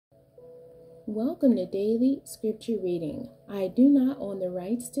Welcome to Daily Scripture Reading. I do not own the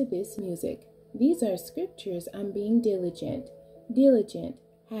rights to this music. These are scriptures on being diligent. Diligent,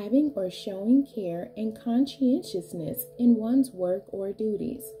 having or showing care and conscientiousness in one's work or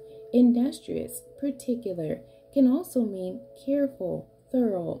duties. Industrious, particular, can also mean careful,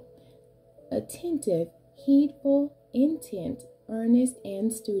 thorough, attentive, heedful, intent, earnest,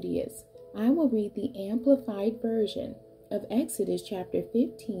 and studious. I will read the Amplified Version of Exodus chapter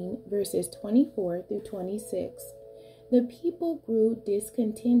 15, verses 24 through 26. The people grew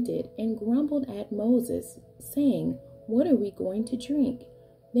discontented and grumbled at Moses, saying, "What are we going to drink?"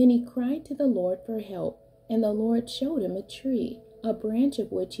 Then he cried to the Lord for help, and the Lord showed him a tree, a branch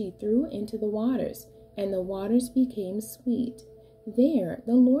of which he threw into the waters, and the waters became sweet. There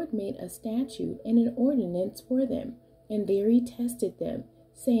the Lord made a statute and an ordinance for them, and there he tested them,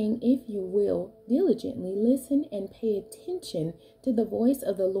 saying, "If you will diligently listen and pay attention to the voice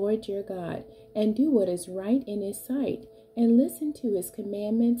of the Lord your God, and do what is right in his sight, and listen to his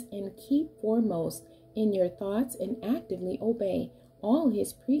commandments, and keep foremost in your thoughts and actively obey all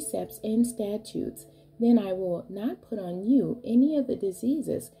his precepts and statutes, then I will not put on you any of the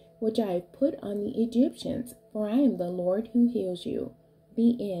diseases which I have put on the Egyptians, for I am the Lord who heals you."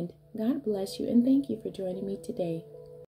 The end. God bless you, and thank you for joining me today.